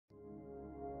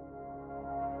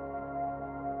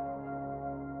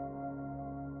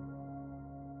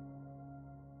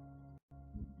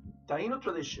Taino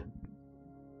tradition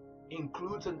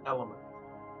includes an element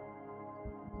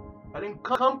that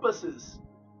encompasses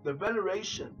the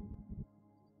veneration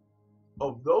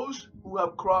of those who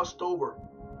have crossed over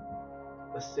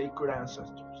the sacred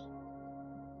ancestors.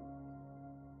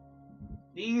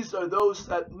 These are those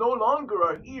that no longer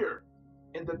are here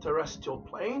in the terrestrial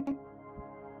plane,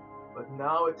 but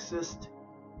now exist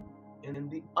in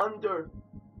the underworld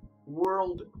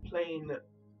plane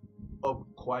of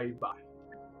Kwaibai.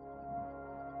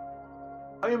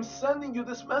 I am sending you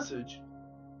this message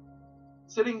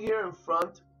sitting here in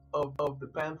front of the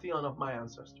pantheon of my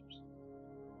ancestors.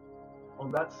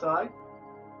 On that side,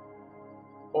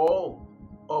 all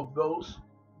of those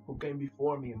who came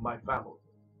before me in my family.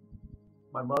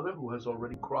 My mother, who has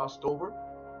already crossed over,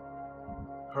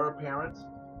 her parents,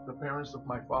 the parents of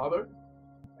my father,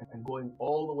 and going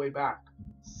all the way back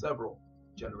several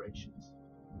generations.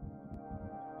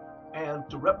 And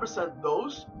to represent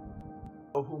those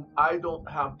of whom I don't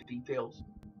have the details,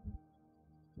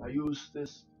 I use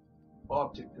this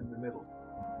object in the middle.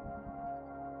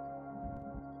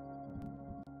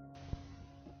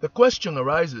 The question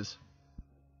arises,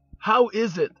 how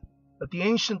is it that the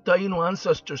ancient Taino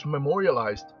ancestors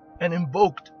memorialized and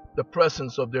invoked the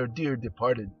presence of their dear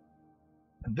departed?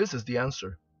 And this is the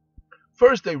answer.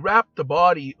 First, they wrapped the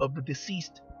body of the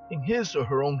deceased in his or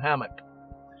her own hammock.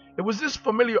 It was this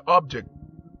familiar object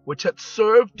which had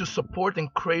served to support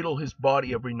and cradle his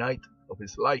body every night of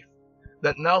his life,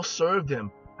 that now served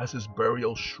him as his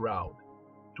burial shroud,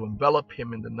 to envelop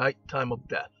him in the night time of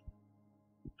death.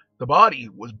 The body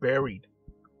was buried,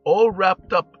 all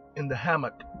wrapped up in the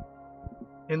hammock,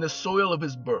 in the soil of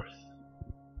his birth.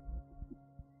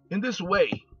 In this way,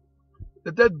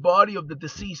 the dead body of the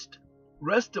deceased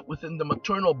rested within the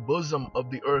maternal bosom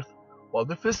of the earth, while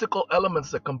the physical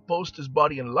elements that composed his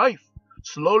body in life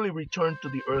slowly returned to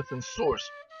the earthen source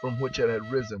from which it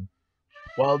had risen,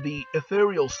 while the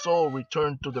ethereal soul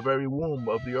returned to the very womb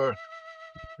of the earth,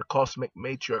 the cosmic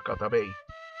matriarch Atabe.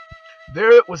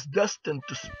 There it was destined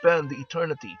to spend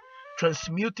eternity,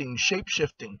 transmuting,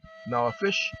 shape-shifting, now a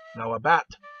fish, now a bat,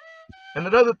 and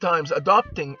at other times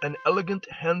adopting an elegant,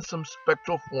 handsome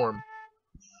spectral form,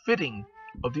 fitting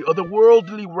of the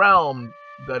otherworldly realm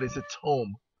that is its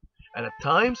home, and at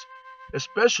times,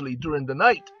 especially during the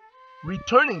night,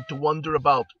 returning to wander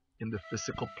about in the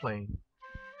physical plane.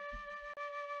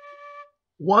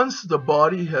 Once the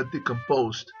body had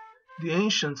decomposed, the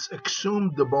ancients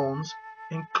exhumed the bones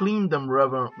and cleaned them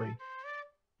reverently.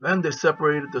 Then they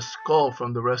separated the skull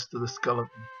from the rest of the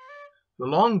skeleton. The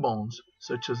long bones,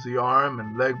 such as the arm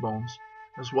and leg bones,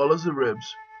 as well as the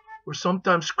ribs, were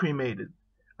sometimes cremated,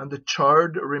 and the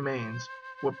charred remains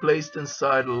were placed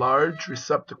inside a large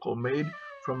receptacle made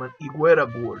from an higuera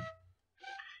gourd.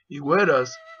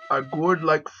 Higueras are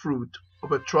gourd-like fruit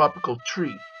of a tropical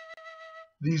tree.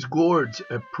 These gourds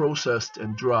are processed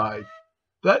and dried.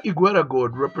 That higuera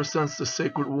gourd represents the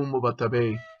sacred womb of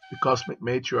Atabe, the cosmic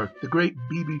matriarch, the great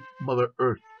Bibi Mother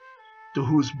Earth, to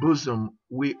whose bosom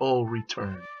we all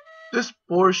return. This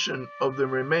portion of the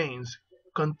remains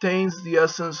contains the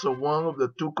essence of one of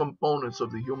the two components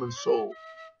of the human soul,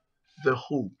 the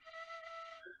Hu.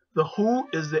 The Hu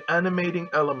is the animating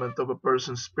element of a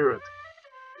person's spirit.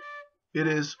 It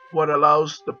is what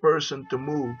allows the person to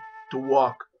move, to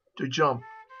walk, to jump,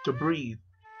 to breathe,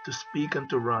 to speak, and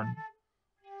to run.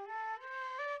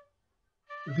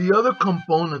 The other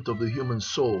component of the human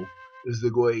soul is the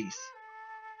Goes.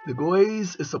 The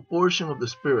Goes is a portion of the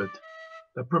spirit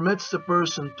that permits the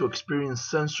person to experience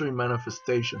sensory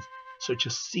manifestations such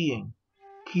as seeing,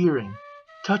 hearing,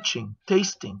 touching,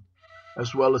 tasting,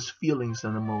 as well as feelings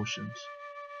and emotions.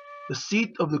 The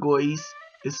seat of the Goes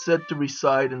is said to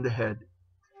reside in the head,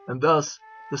 and thus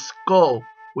the skull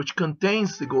which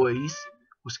contains the Goes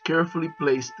was carefully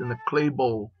placed in a clay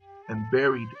bowl and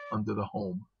buried under the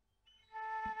home.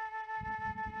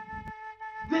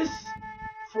 This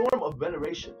form of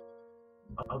veneration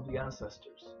of the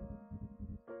ancestors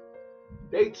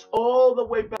dates all the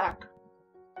way back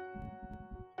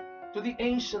to the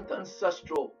ancient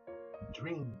ancestral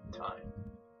dream time,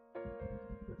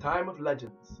 the time of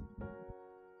legends,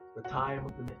 the time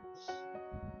of the myths.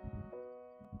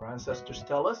 Our ancestors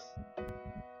tell us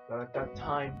that at that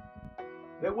time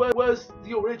there was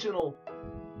the original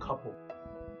couple,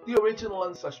 the original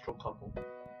ancestral couple.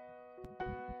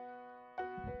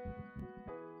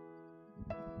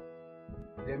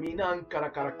 Deminan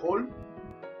Karakaracol,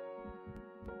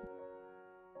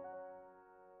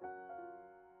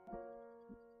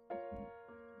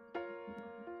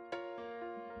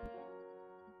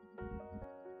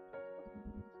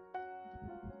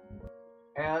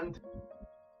 and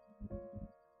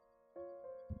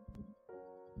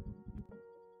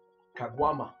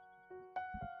Wama,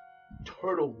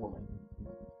 Turtle Woman.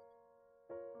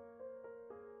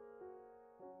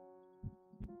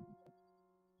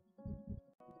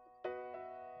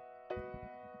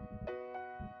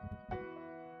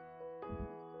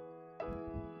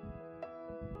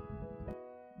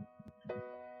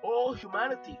 All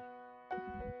humanity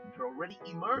had already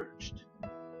emerged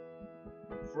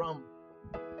from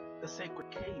the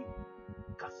sacred cave,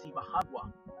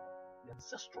 Kasibahagwa, the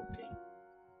ancestral cave.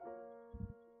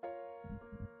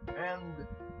 And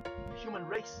the human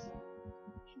race,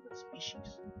 human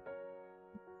species,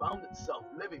 found itself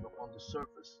living upon the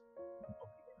surface of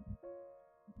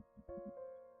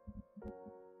the earth.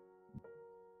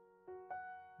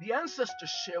 The ancestors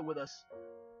share with us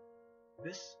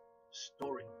this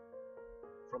story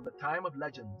from the time of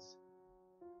legends,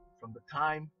 from the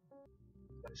time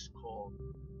that is called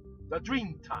the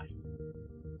dream time.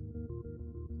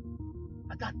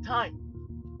 At that time,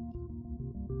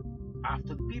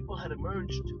 after the people had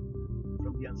emerged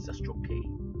from the ancestral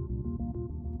cave,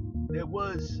 there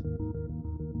was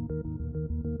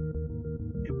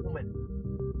a woman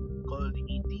called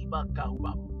Itiba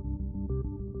Kahubaba,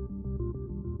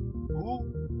 who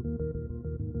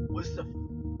was the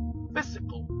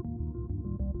physical,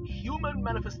 human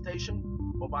manifestation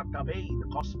of Akabe, the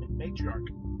cosmic matriarch,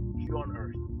 here on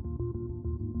earth.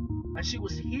 And she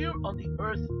was here on the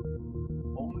earth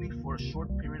only for a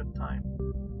short period of time,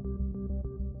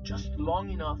 just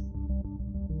long enough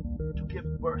to give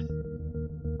birth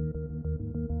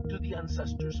to the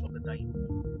ancestors of the Taino.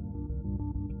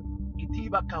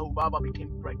 Itiba Kahubaba became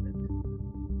pregnant,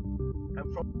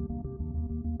 and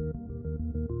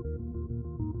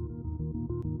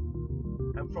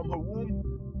from her womb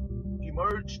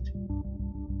emerged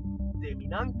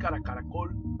Deminan Caracol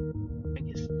and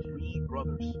his 3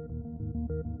 brothers.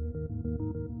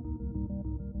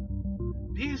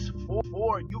 These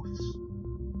four youths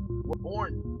were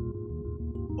born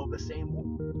of the same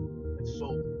womb, and so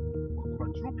were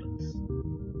quadruplets.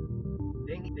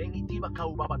 Then Itiba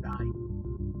Kahubaba died,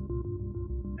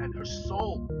 and her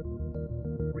soul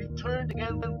returned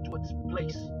again to its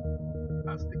place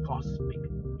as the cosmic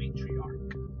matriarch.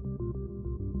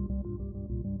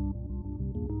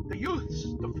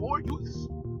 The 4 youths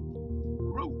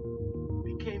grew,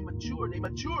 became mature. They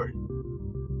matured,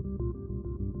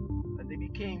 and they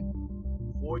became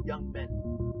 4 young men.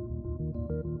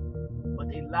 But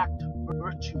they lacked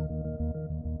virtue.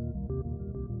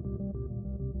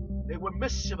 They were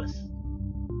mischievous,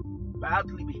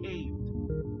 badly behaved,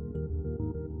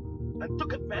 and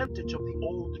took advantage of the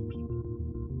old people.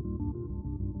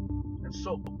 And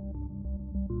so,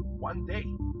 one day,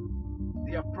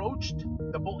 they approached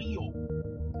the boio,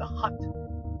 the hut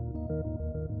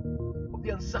of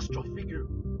the ancestral figure,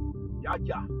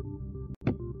 Yaya.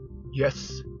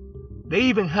 Yes, they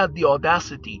even had the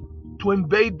audacity to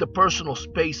invade the personal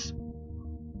space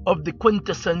of the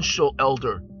quintessential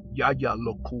elder, Yaya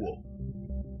Lokuo.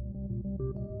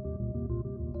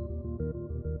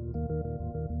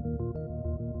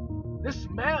 This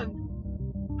man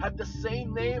had the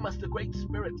same name as the Great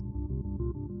Spirit,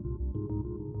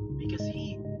 because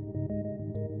he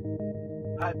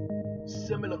had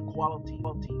similar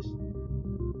qualities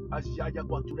as Yaya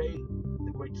Guature,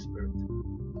 the Great Spirit.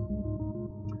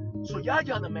 So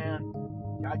Yaya the man,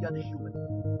 Yaya the human,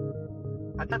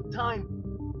 at that time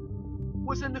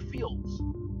was in the fields,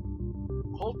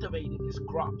 cultivating his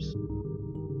crops,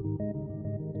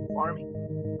 farming,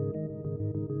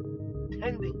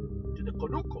 tending to the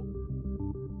conuco.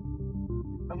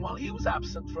 And while he was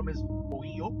absent from his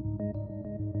bohio,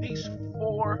 these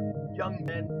 4 young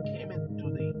men came into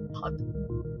the hut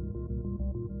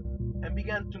and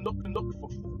began to look for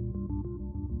food.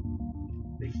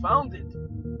 They found it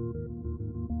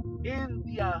in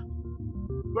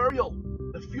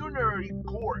the funerary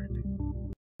gourd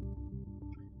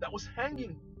that was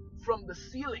hanging from the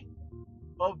ceiling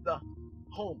of the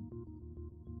home.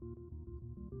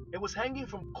 It was hanging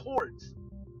from cords.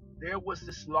 There was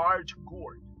this large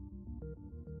gourd.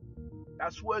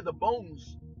 That's where the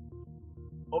bones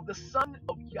of the son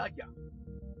of Yaya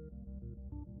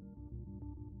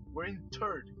were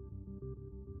interred,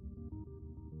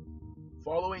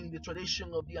 following the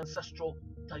tradition of the ancestral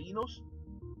Tainos.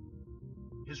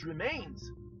 His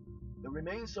remains, the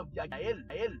remains of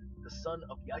Yayael, the son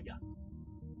of Yaya,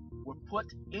 were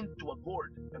put into a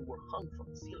gourd and were hung from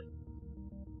the ceiling.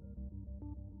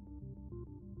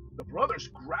 The brothers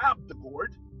grabbed the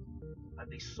gourd, and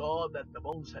they saw that the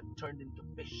bones had turned into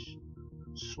fish,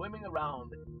 swimming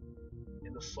around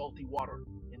in the salty water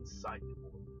inside the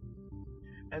gourd.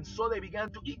 And so they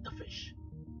began to eat the fish.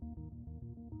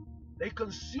 They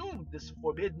consumed this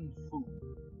forbidden food.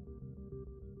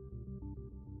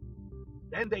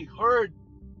 Then they heard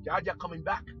Yaya coming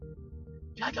back.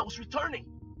 Yaya was returning.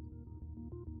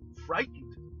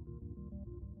 Frightened,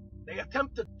 they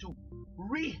attempted to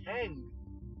rehang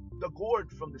the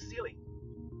gourd from the ceiling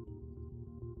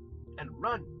and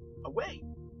run away.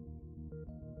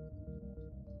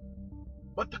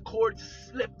 But the cord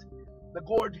slipped, the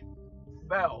gourd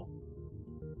fell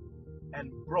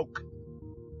and broke,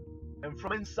 and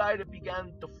from inside it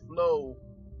began to flow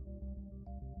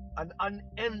an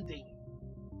unending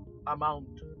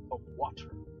amount of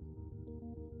water.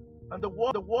 And the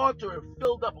water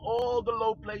filled up all the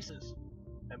low places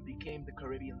and became the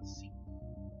Caribbean Sea.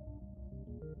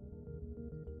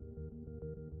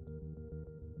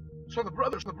 So the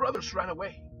brothers ran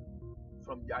away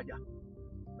from Yaya,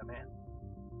 the man.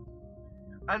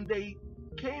 And they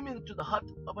came into the hut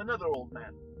of another old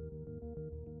man,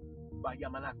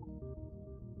 Bayamanako,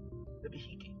 the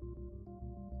Bihiki,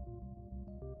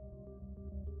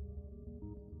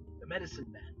 the medicine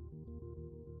man.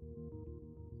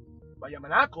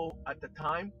 Bayamanako at the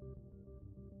time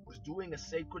was doing a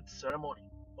sacred ceremony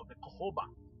of the Cohoba.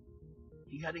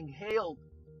 He had inhaled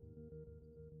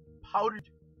powdered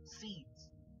seeds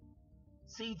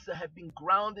that had been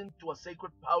ground into a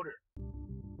sacred powder.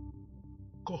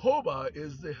 Cohoba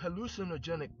is the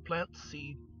hallucinogenic plant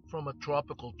seed from a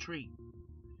tropical tree.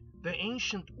 The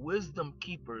ancient wisdom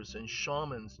keepers and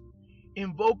shamans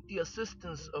invoked the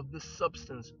assistance of this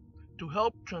substance to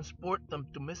help transport them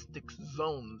to mystic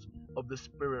zones of the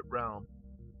spirit realm.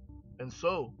 And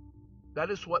so, that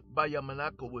is what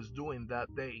Bayamanako was doing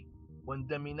that day when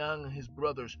Deminang and his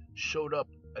brothers showed up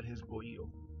at his bohio.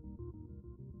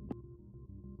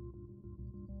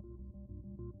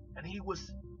 And he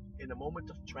was in a moment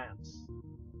of trance.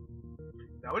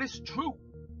 Now it is true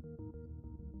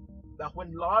that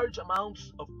when large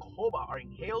amounts of cohoba are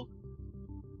inhaled,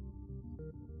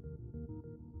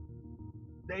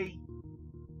 they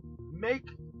make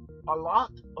a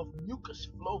lot of mucus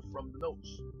flow from the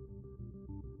nose.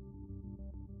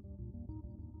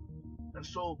 And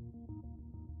so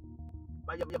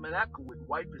Bayamanako would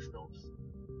wipe his nose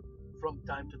from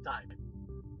time to time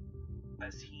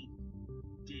as he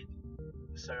did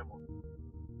the ceremony.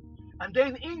 And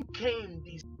then in came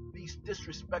these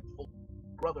disrespectful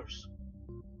brothers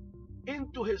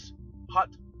into his hut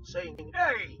saying,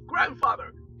 "Hey,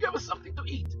 grandfather, give us something to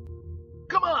eat.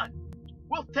 Come on,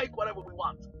 we'll take whatever we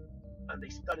want." And they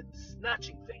started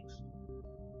snatching things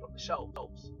from the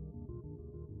shelves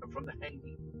and from the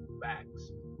hanging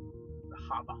bags, the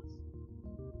habas.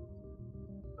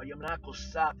 Bayamanako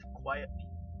sat quietly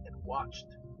and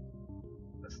watched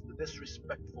as the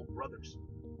disrespectful brothers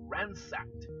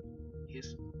ransacked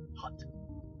his hut.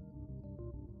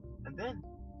 And then,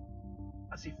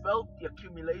 as he felt the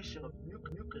accumulation of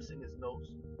mucus in his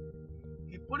nose,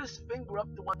 he put his finger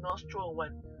up to one nostril and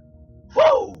went,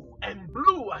 "Whoo!" and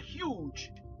blew a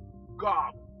huge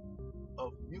gob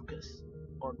of mucus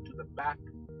onto the back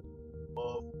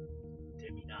of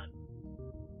Deminang.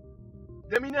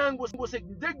 Deminang was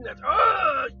indignant.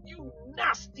 "Ah, you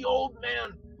nasty old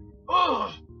man!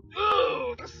 Oh,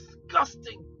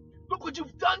 disgusting! Look what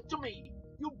you've done to me!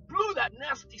 You blew that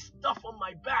nasty stuff on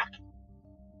my back!"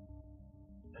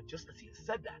 And just as he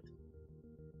said that,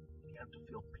 he began to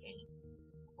feel pain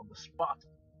on the spot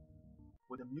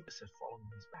where the mucus had fallen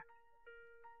on his back.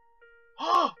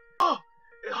 Oh,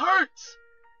 it hurts!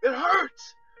 It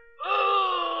hurts!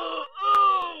 Oh!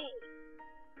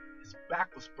 His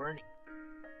back was burning.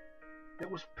 There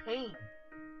was pain.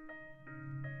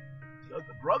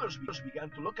 The brothers began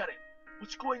to look at it.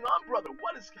 "What's going on, brother?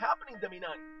 What is happening,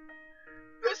 Deminang?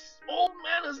 This old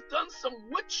man has done some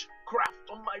witchcraft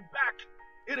on my back.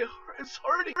 It's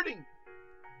hurting."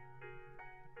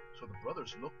 So the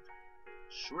brothers looked.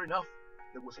 Sure enough,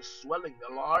 there was a swelling.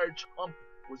 A large hump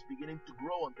was beginning to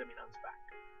grow on Deminang's back.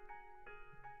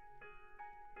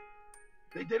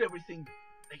 They did everything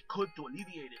they could to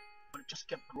alleviate it, but it just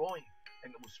kept growing,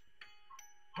 and it was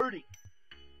hurting.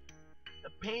 The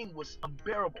pain was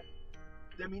unbearable.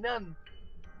 Deminang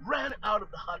ran out of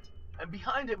the hut, and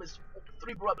behind him his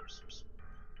 3 brothers.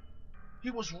 He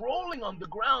was rolling on the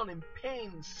ground in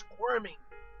pain, squirming,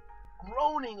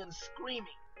 groaning and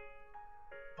screaming.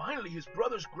 Finally, his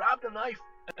brothers grabbed a knife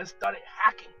and started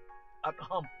hacking at the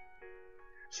hump.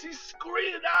 She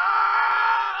screamed,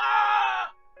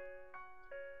 "Ah!"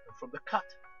 And from the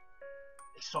cut,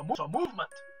 they saw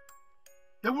movement.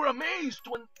 They were amazed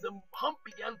when the hump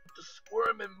began to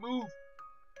squirm and move,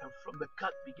 and from the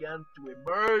cut began to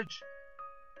emerge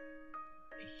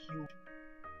a huge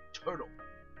turtle,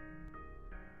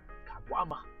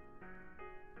 Kawama.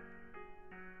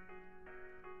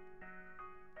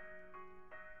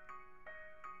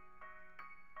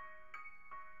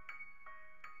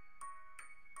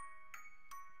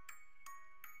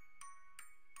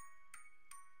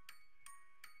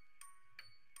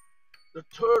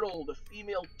 the turtle, the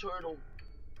female turtle,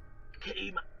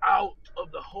 came out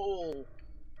of the hole.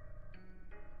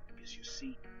 Because you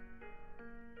see,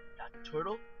 that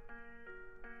turtle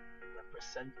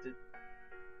represented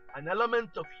an element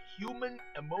of human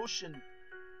emotion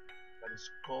that is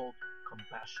called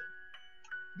compassion.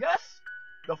 Yes,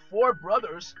 the four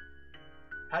brothers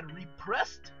had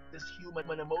repressed this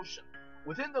human emotion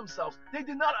within themselves. They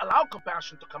did not allow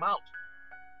compassion to come out.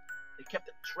 They kept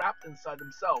it trapped inside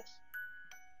themselves.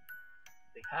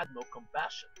 They had no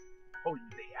compassion. Oh,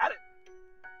 they had it,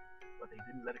 but they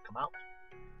didn't let it come out.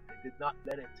 They did not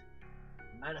let it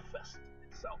manifest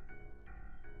itself.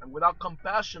 And without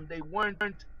compassion, they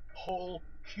weren't whole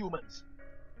humans.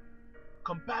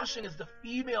 Compassion is the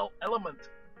female element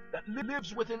that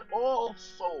lives within all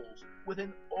souls,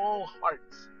 within all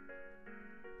hearts.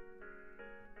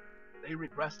 They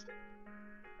repressed it.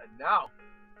 And now,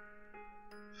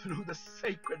 through the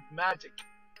sacred magic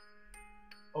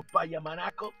of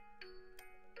Bayamanako,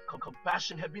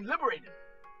 compassion had been liberated.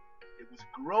 It was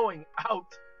growing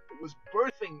out, it was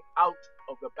birthing out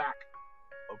of the back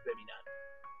of Beminan.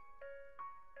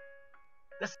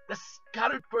 The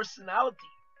scattered personality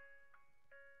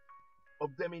of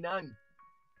Deminan,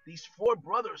 these four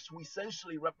brothers who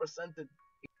essentially represented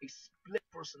a split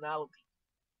personality,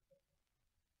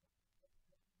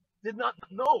 did not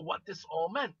know what this all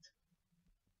meant.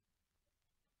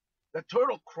 The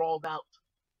turtle crawled out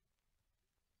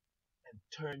and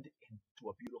turned into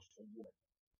a beautiful woman.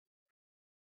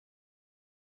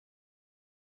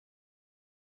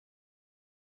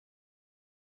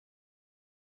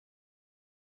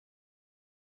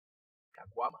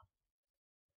 Kagwama,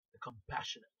 the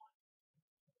compassionate one.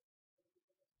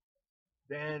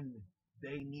 Then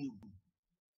they knew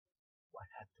what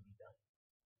had to be done.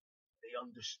 They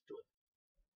understood.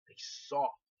 They saw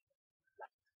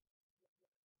light.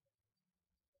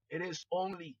 It is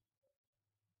only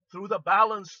through the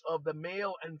balance of the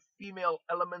male and female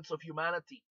elements of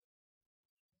humanity,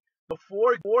 the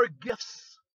four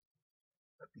gifts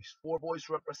that these four boys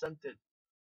represented: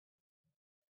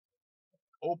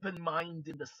 open mind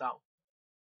in the south,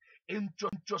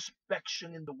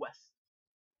 introspection in the west,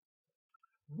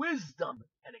 wisdom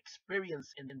and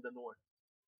experience in the north,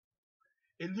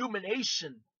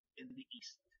 illumination in the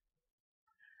east,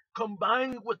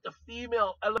 combined with the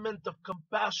female element of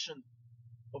compassion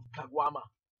of Kagwama,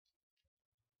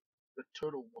 the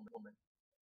turtle woman.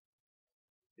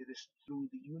 It is through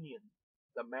the union,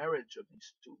 the marriage of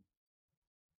these two,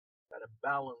 that a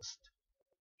balanced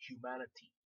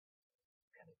humanity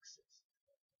can exist.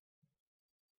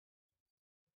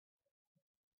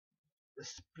 The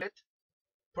split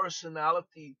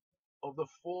personality of the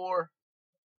four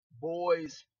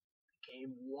boys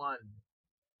became one.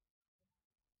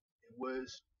 It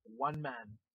was one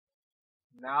man,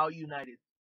 now united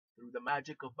through the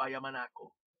magic of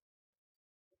Bayamanako.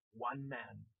 One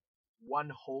man, one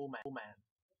whole man,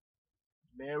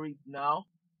 married now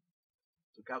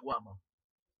to Kagwama,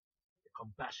 the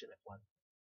compassionate one,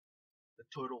 the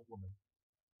turtle woman.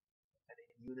 And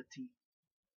in unity,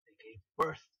 they gave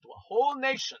birth to a whole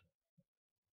nation.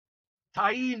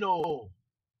 Taino,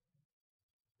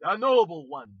 the noble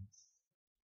ones.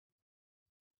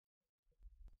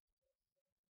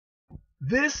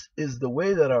 This is the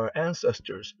way that our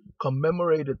ancestors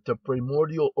commemorated the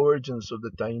primordial origins of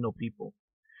the Taino people,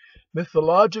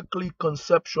 mythologically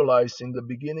conceptualizing the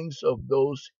beginnings of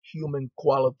those human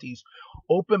qualities: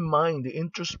 open mind,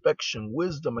 introspection,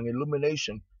 wisdom, and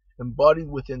illumination embodied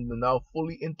within the now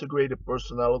fully integrated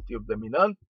personality of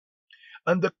Deminan,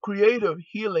 and the creative,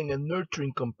 healing, and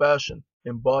nurturing compassion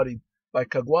embodied by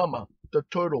Kagwama, the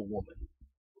turtle woman.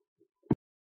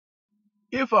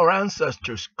 If our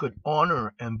ancestors could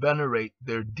honor and venerate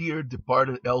their dear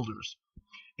departed elders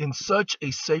in such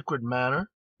a sacred manner,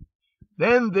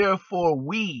 then therefore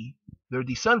we, their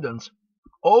descendants,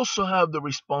 also have the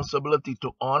responsibility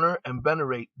to honor and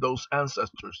venerate those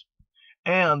ancestors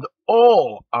and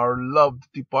all our loved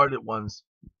departed ones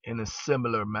in a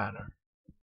similar manner.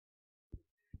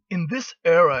 In this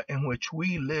era in which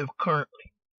we live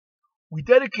currently, we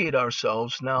dedicate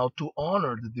ourselves now to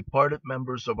honor the departed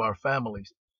members of our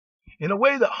families in a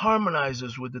way that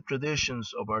harmonizes with the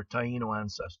traditions of our Taino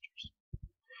ancestors,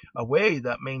 a way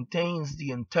that maintains the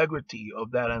integrity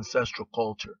of that ancestral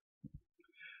culture.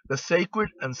 The sacred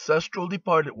ancestral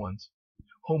departed ones,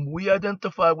 whom we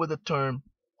identify with the term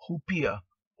Hupia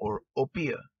or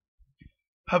Opia,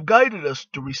 have guided us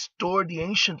to restore the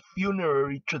ancient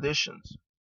funerary traditions.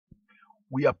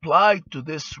 We apply to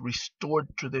this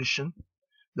restored tradition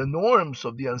the norms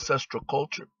of the ancestral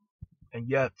culture, and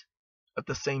yet, at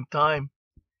the same time,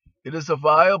 it is a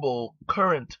viable,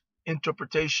 current,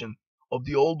 interpretation of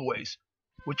the old ways,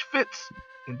 which fits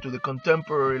into the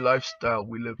contemporary lifestyle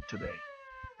we live today.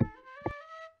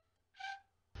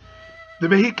 The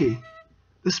vehique,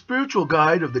 the spiritual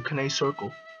guide of the Kanei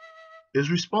circle, is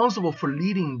responsible for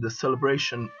leading the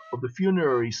celebration of the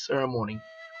funerary ceremony,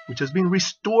 which has been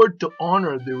restored to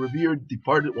honor the revered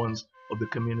departed ones of the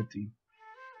community.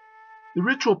 The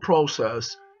ritual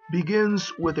process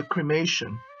begins with the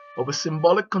cremation of a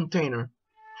symbolic container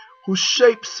whose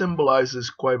shape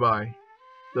symbolizes Kwaibai,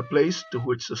 the place to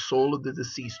which the soul of the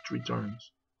deceased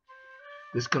returns.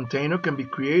 This container can be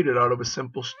created out of a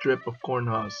simple strip of corn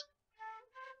husk.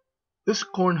 This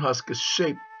corn husk is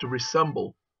shaped to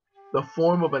resemble the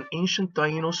form of an ancient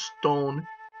Taino stone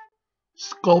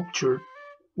sculpture,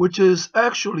 which is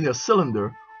actually a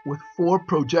cylinder with 4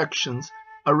 projections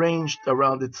arranged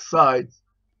around its sides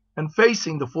and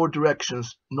facing the 4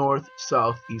 directions north,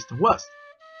 south, east, and west.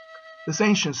 This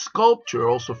ancient sculpture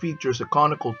also features a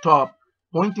conical top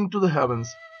pointing to the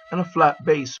heavens and a flat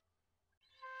base,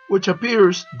 which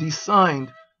appears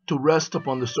designed to rest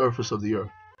upon the surface of the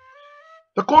earth.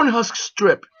 The corn husk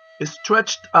strip is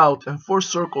stretched out and 4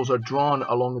 circles are drawn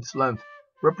along its length,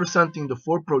 representing the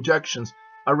 4 projections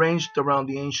arranged around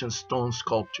the ancient stone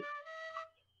sculpture.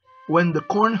 When the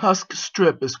corn husk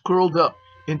strip is curled up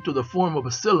into the form of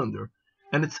a cylinder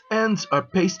and its ends are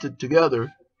pasted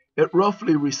together, it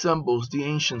roughly resembles the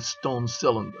ancient stone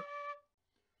cylinder.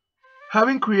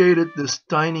 Having created this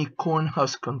tiny corn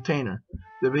husk container,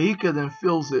 the vehicle then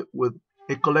fills it with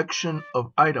a collection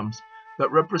of items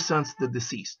that represents the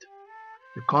deceased.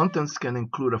 The contents can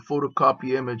include a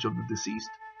photocopy image of the deceased.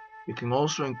 It can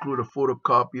also include a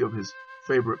photocopy of his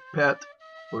favorite pet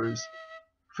or his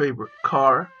favorite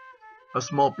car, a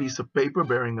small piece of paper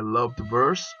bearing a loved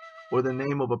verse, or the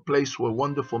name of a place where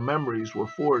wonderful memories were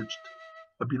forged,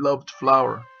 a beloved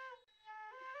flower.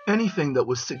 Anything that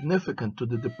was significant to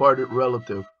the departed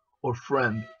relative or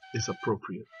friend is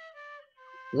appropriate.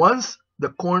 Once the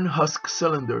corn husk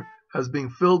cylinder has been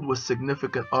filled with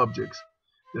significant objects,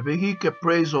 the vehicle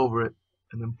prays over it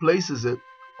and then places it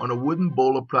on a wooden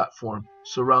bolo platform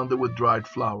surrounded with dried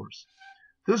flowers.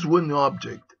 This wooden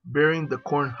object, bearing the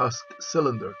corn husk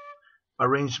cylinder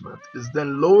arrangement, is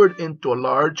then lowered into a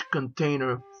large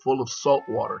container full of salt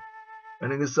water,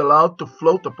 and it is allowed to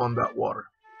float upon that water.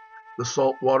 The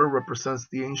salt water represents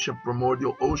the ancient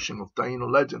primordial ocean of Taino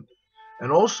legend,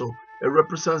 and also it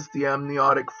represents the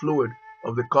amniotic fluid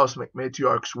of the cosmic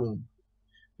matriarch's womb.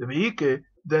 The vehicle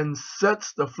then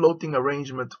sets the floating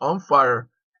arrangement on fire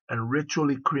and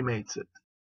ritually cremates it.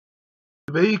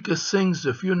 The vehicle sings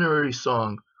the funerary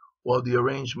song while the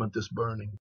arrangement is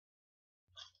burning.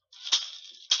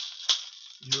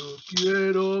 Yo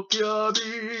quiero que a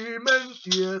mí me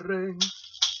entierren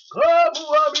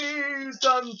como a mis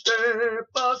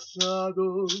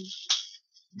antepasados.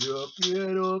 Yo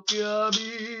quiero que a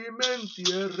mí me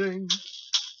entierren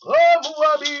como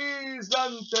a mis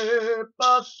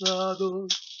antepasados,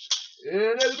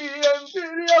 en el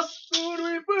vientre oscuro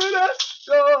y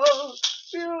fresco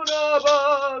de una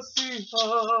vasija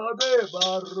de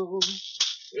barro,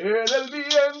 en el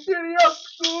vientre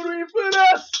oscuro y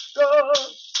fresco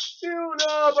de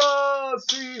una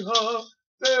vasija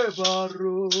de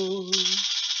barro.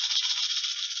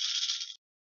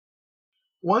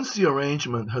 Once the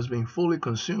arrangement has been fully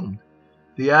consumed,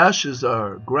 the ashes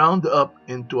are ground up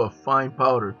into a fine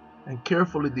powder and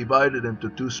carefully divided into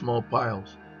 2 small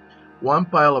piles. One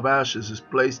pile of ashes is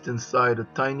placed inside a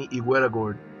tiny higuera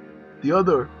gourd. The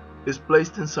other is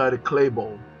placed inside a clay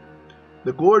bowl.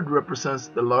 The gourd represents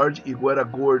the large higuera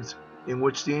gourds in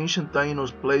which the ancient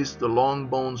Tainos placed the long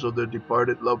bones of their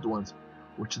departed loved ones,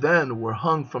 which then were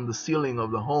hung from the ceiling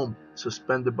of the home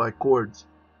suspended by cords.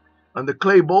 And the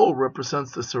clay bowl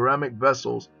represents the ceramic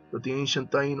vessels that the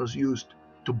ancient Tainos used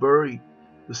to bury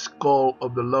the skull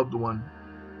of the loved one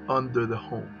under the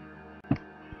home.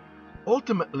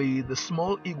 Ultimately, the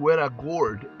small higuera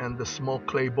gourd and the small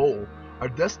clay bowl are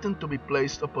destined to be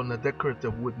placed upon a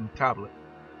decorative wooden tablet.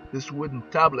 This wooden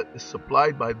tablet is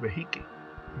supplied by the vehique.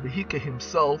 The vehique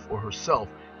himself or herself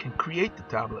can create the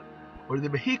tablet, or the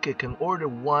vehique can order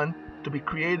one to be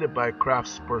created by a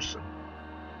craftsperson.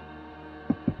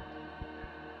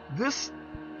 This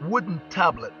wooden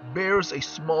tablet bears a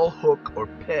small hook or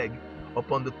peg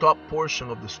upon the top portion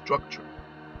of the structure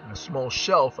and a small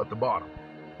shelf at the bottom.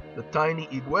 The tiny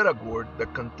higuera gourd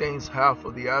that contains half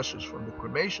of the ashes from the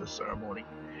cremation ceremony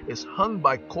is hung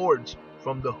by cords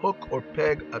from the hook or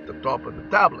peg at the top of the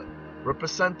tablet,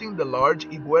 representing the large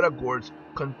higuera gourds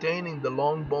containing the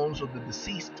long bones of the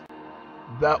deceased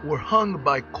that were hung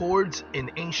by cords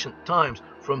in ancient times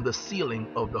from the ceiling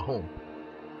of the home.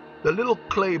 The little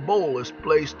clay bowl is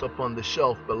placed upon the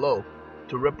shelf below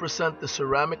to represent the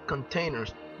ceramic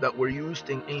containers that were used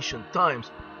in ancient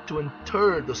times to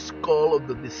inter the skull of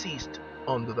the deceased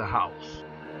under the house.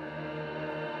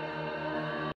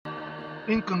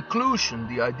 In conclusion,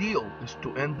 the ideal is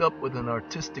to end up with an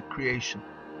artistic creation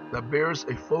that bears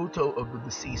a photo of the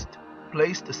deceased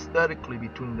placed aesthetically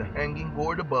between the hanging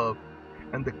gourd above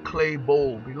and the clay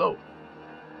bowl below.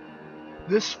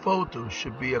 This photo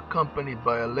should be accompanied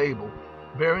by a label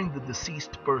bearing the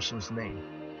deceased person's name.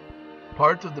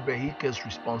 Part of the Vehica's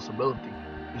responsibility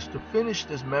is to finish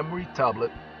this memory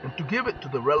tablet and to give it to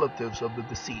the relatives of the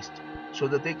deceased so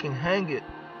that they can hang it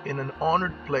in an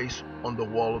honored place on the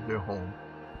wall of their home.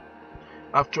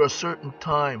 After a certain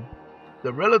time,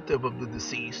 the relative of the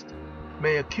deceased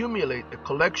may accumulate a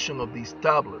collection of these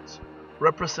tablets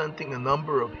representing a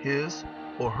number of his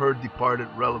or her departed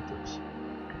relatives.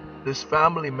 This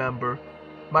family member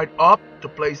might opt to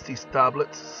place these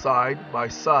tablets side by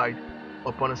side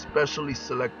upon a specially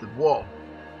selected wall.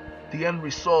 The end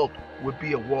result would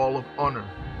be a wall of honor,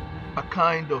 a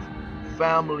kind of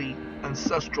family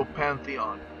ancestral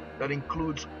pantheon that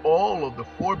includes all of the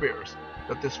forebears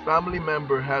that this family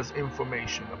member has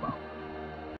information about,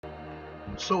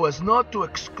 so as not to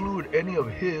exclude any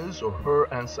of his or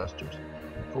her ancestors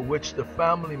for which the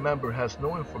family member has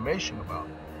no information about.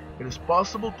 It is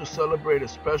possible to celebrate a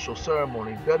special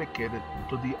ceremony dedicated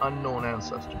to the unknown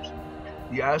ancestors.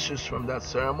 The ashes from that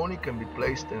ceremony can be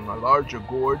placed in a larger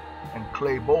gourd and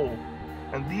clay bowl,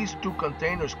 and these two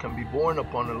containers can be borne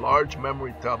upon a large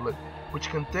memory tablet which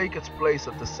can take its place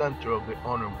at the center of the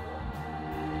honor wall.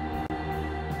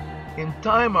 In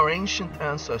time, our ancient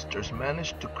ancestors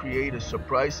managed to create a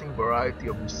surprising variety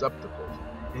of receptacles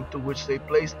into which they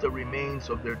placed the remains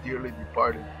of their dearly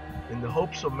departed, in the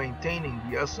hopes of maintaining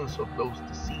the essence of those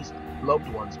deceased loved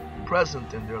ones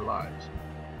present in their lives.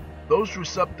 Those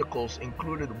receptacles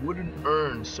included wooden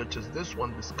urns such as this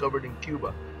one discovered in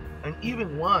Cuba, and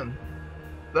even one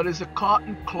that is a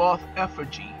cotton cloth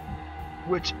effigy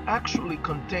which actually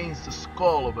contains the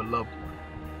skull of a loved one.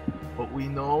 But we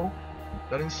know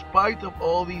that in spite of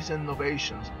all these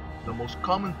innovations, the most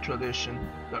common tradition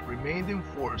that remained in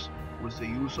force was the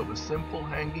use of a simple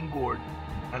hanging gourd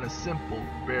and a simple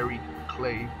buried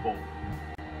clay bowl.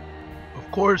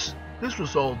 Of course, this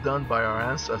was all done by our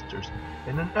ancestors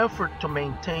in an effort to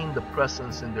maintain the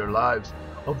presence in their lives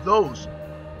of those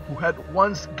who had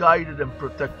once guided and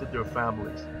protected their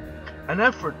families, an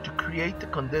effort to create the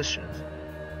conditions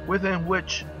within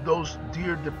which those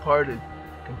dear departed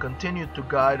can continue to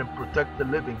guide and protect the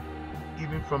living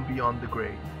even from beyond the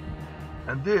grave.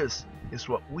 And this is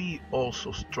what we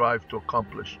also strive to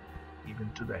accomplish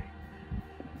even today.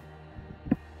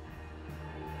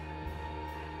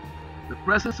 The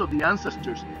presence of the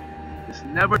ancestors is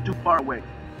never too far away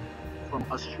from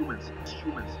us humans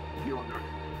here on earth.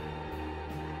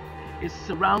 It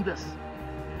surrounds us.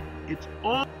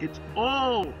 It's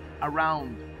all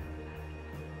around.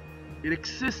 It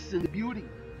exists in the beauty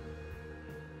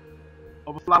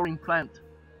of a flowering plant,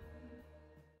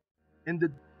 in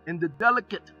the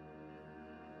delicate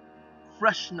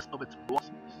freshness of its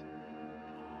blossoms,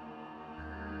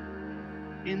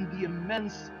 in the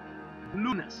immense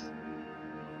blueness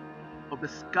of the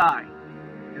sky,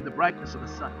 in the brightness of the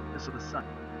sun.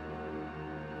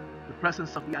 The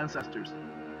presence of the ancestors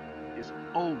is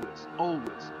always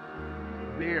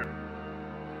there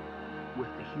with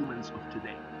the humans of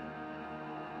today.